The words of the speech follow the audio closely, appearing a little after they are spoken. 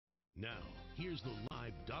Now, here's the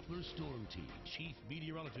live Doppler Storm Team, Chief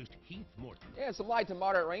Meteorologist Heath Morton. Yeah, some light to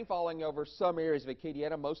moderate rain falling over some areas of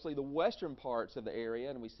Acadiana, mostly the western parts of the area,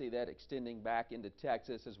 and we see that extending back into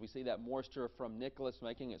Texas as we see that moisture from Nicholas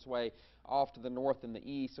making its way off to the north and the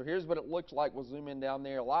east. So here's what it looks like. We'll zoom in down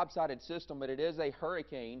there. A lopsided system, but it is a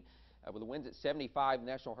hurricane. With the winds at 75, the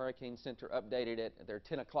National Hurricane Center updated it at their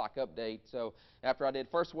 10 o'clock update. So after I did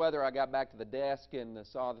first weather, I got back to the desk and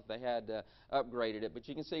saw that they had upgraded it. But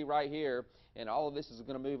you can see right here, and all of this is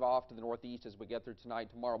going to move off to the northeast as we get through tonight and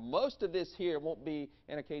tomorrow. Most of this here won't be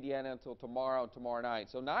in Acadiana until tomorrow and tomorrow night.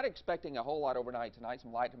 So not expecting a whole lot overnight tonight,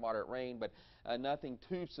 some light to moderate rain, but nothing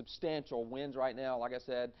too substantial. Winds right now, like I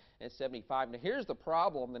said, at 75. Now here's the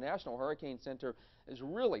problem. The National Hurricane Center has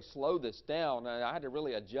really slowed this down. I had to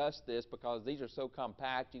really adjust this because these are so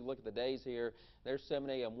compact. You look at the days here, there's 7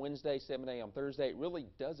 a.m. Wednesday, 7 a.m. Thursday. It really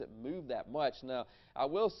doesn't move that much. Now, I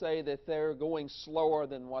will say that they're going slower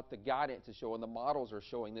than what the guidance is showing. The models are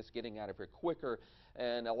showing this getting out of here quicker,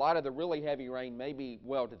 and a lot of the really heavy rain may be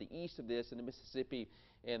well to the east of this in the Mississippi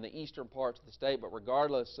and the eastern parts of the state, but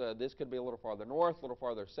regardless, this could be a little farther north, a little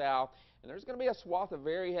farther south, and there's going to be a swath of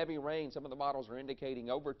very heavy rain. Some of the models are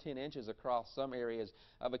indicating over 10 inches across some areas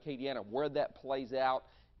of Acadiana. Where that plays out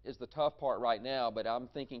is the tough part right now, but I'm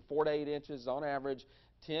thinking 4 to 8 inches on average,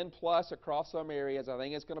 10 plus across some areas. I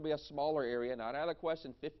think it's going to be a smaller area, not out of the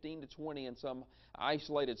question, 15 to 20 in some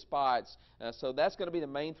isolated spots. So that's going to be the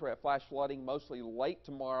main threat, flash flooding, mostly late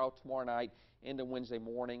tomorrow night into Wednesday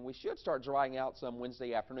morning. We should start drying out some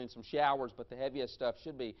Wednesday afternoon, some showers, but the heaviest stuff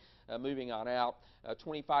should be moving on out.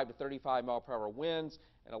 25 to 35 mile per hour winds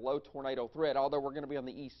and a low tornado threat, although we're going to be on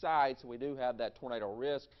the east side, so we do have that tornado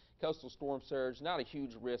risk. Coastal storm surge, not a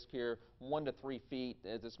huge risk here, 1 to 3 feet,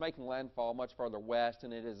 as it's making landfall much farther west,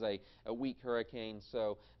 and it is a weak hurricane,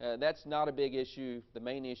 so that's not a big issue. The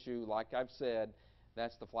main issue, like I've said,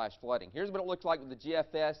 that's the flash flooding. Here's what it looks like with the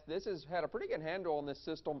GFS. This has had a pretty good handle on this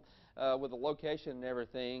system with the location and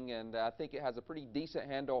everything, and I think it has a pretty decent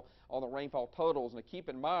handle on the rainfall totals. Now keep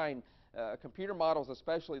in mind, computer models,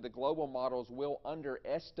 especially the global models, will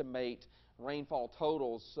underestimate rainfall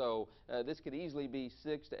totals, so this could easily be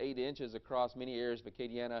 6 to 8 inches across many areas of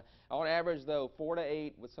Acadiana. On average, though, 4 to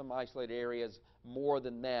 8 with some isolated areas more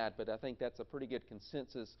than that, but I think that's a pretty good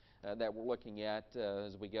consensus that we're looking at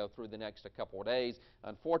as we go through the next couple of days.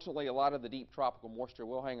 Unfortunately, a lot of the deep tropical moisture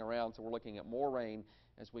will hang around, so we're looking at more rain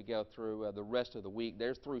as we go through the rest of the week.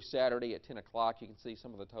 There's through Saturday at 10 o'clock. You can see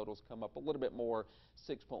some of the totals come up a little bit more.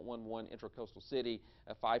 6.11 Intracoastal City,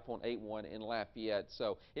 5.81 in Lafayette.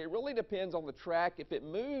 So it really depends on the track. If it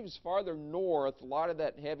moves farther north, a lot of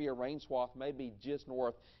that heavier rain swath may be just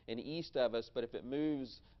north and east of us, but if it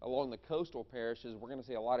moves along the coastal parishes, we're going to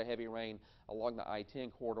see a lot of heavy rain along the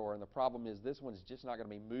I-10 corridor, and the problem is this one's just not going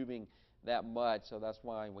to be moving that much, so that's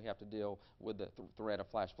why we have to deal with the threat of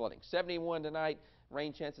flash flooding. 71 tonight,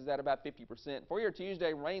 rain chances at about 50%. For your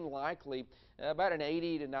Tuesday, rain likely, about an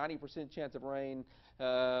 80 to 90% chance of rain.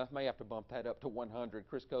 May have to bump that up to 100.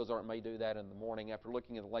 Chris Cozart may do that in the morning. After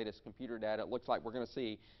looking at the latest computer data, it looks like we're going to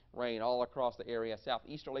see rain all across the area.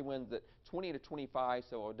 Southeasterly winds at 20 to 25,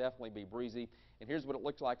 so it'll definitely be breezy. And here's what it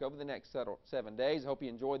looks like over the next 7 days. I hope you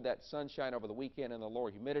enjoyed that sunshine over the weekend and the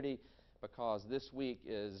lower humidity, because this week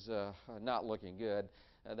is not looking good.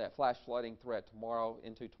 That flash flooding threat tomorrow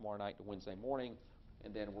into tomorrow night to Wednesday morning,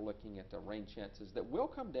 and then we're looking at rain chances that will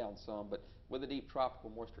come down some, but with the deep tropical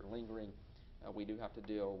moisture lingering, we do have to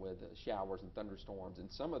deal with showers and thunderstorms,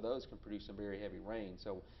 and some of those can produce some very heavy rain.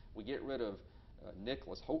 So we get rid of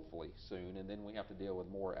Nicholas hopefully soon, and then we have to deal with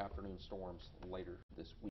more afternoon storms later this week.